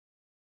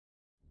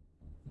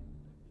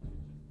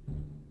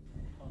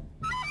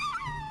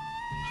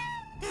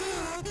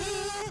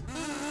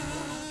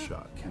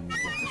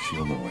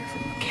shield away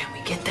from them. Can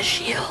we get the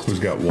shield? Who's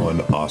got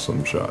one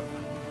awesome shot?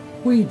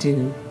 We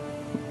do.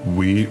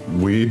 We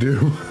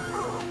do?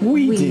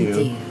 We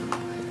do.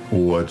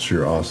 What's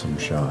your awesome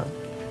shot?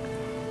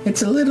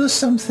 It's a little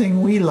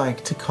something we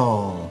like to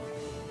call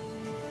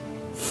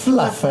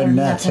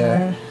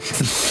Fluffer-Nutter.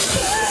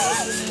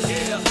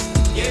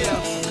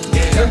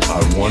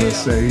 I want to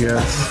say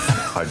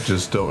yes. I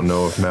just don't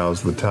know if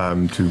now's the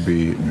time to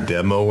be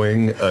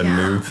demoing a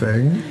new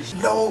thing.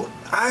 No,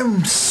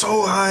 I'm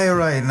so high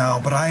right now,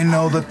 but I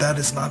know that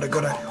is not a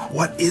good idea.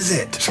 What is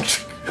it?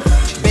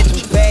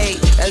 Bitch paid,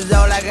 that's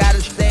all I gotta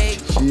say.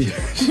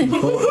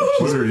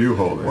 What are you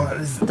holding? What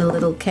is The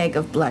little keg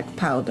of black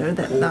powder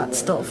that Nott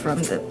stole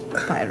from the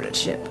pirate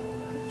ship.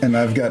 And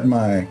I've got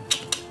my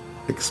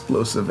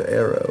explosive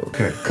arrow.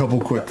 Okay, couple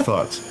quick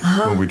thoughts.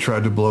 When we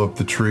tried to blow up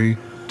the tree,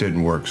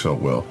 didn't work so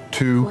well.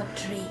 2, What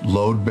tree?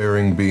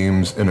 load-bearing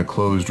beams in a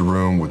closed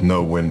room with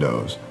no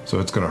windows. So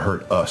it's gonna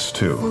hurt us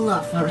too.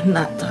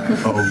 Fluffer-Nutter.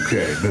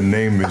 Okay, the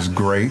name is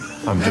great.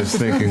 I'm just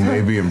thinking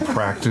maybe in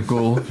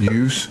practical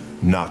use,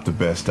 not the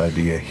best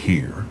idea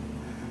here.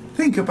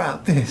 Think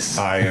about this.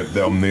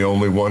 I'm the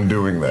only one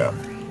doing that.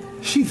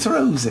 She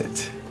throws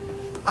it.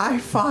 I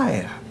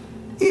fire.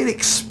 It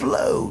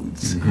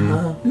explodes.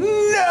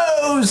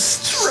 No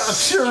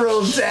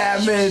structural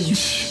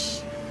damage.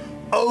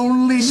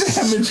 Only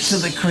damage to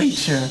the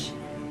creature.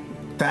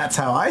 That's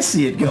how I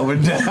see it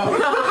going down.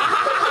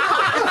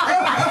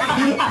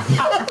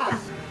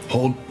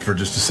 Hold for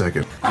just a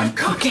second. I've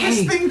cooked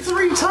this thing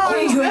 3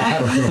 times.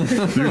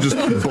 You're just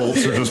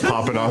bolts are just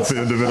popping off the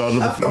end of it out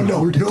of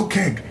the. No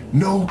keg.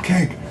 No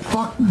keg.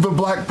 Fuck the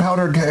black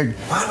powder keg.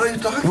 What are you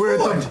talking We're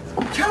about? at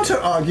the. Counter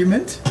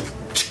argument.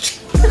 Bitch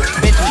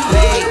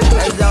paid,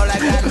 that's all I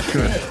gotta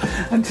say.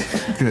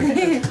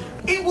 Good.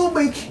 It will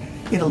make.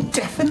 It'll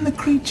deafen the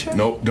creature.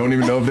 Nope. Don't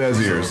even know if it has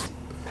ears.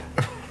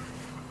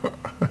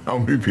 How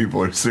many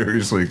people are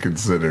seriously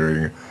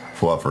considering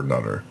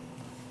Fluffer-Nutter?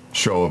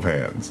 Show of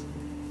hands.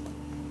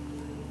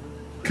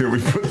 Can we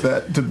put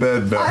that to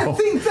bed now? I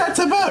think that's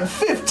about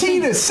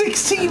 15 or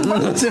 16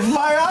 votes if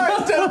my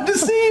eyes don't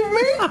deceive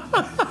me.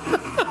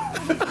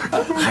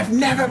 I've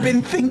never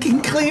been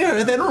thinking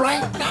clearer than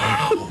right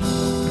now.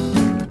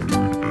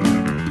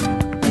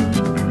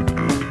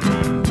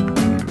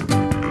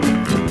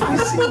 I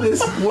see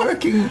this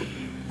working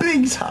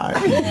big time.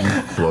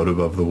 Float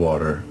above the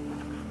water.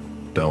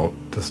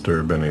 Don't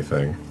disturb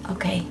anything.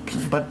 Okay.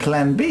 But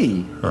plan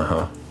B.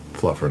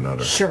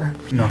 Fluffer-Nutter. Sure.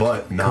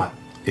 But not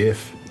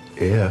if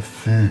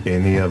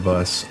any of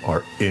us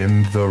are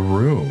in the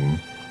room.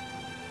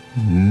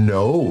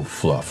 No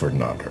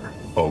Fluffer-Nutter.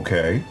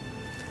 Okay?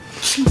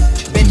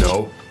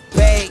 Nope.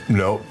 Paid.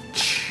 Nope.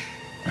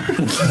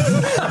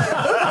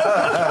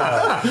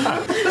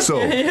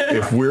 So,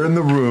 if we're in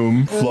the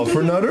room,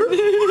 Fluffer-Nutter?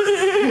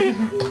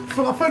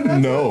 Fluffer-Nutter?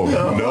 No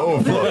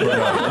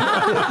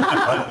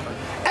Fluffer-Nutter.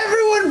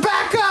 Everyone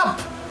back up!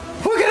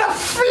 We're gonna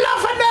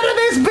Fluffer-Nutter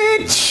this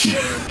bitch!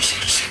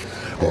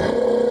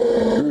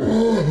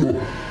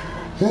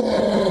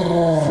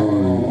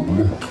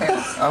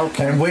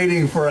 Okay, I'm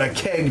waiting for a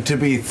keg to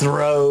be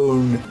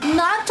thrown.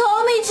 Nott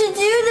told me to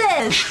do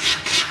this.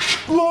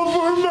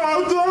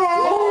 Fluffer-Nutter!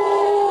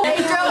 They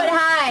throw it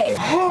high.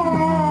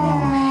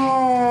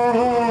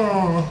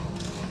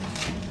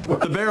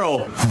 The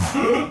barrel.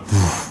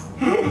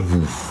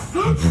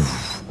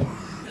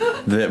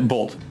 The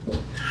bolt.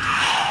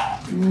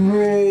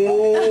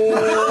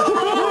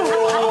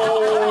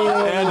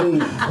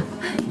 And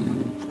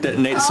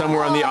detonate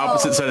somewhere on the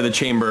opposite side of the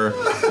chamber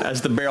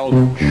as the barrel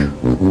into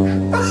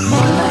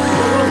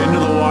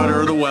the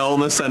water, the well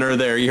in the center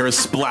there. You hear a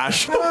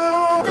splash. It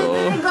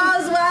didn't go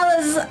as well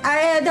as I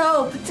had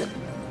hoped.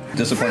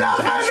 Disappointed with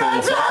the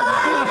actual.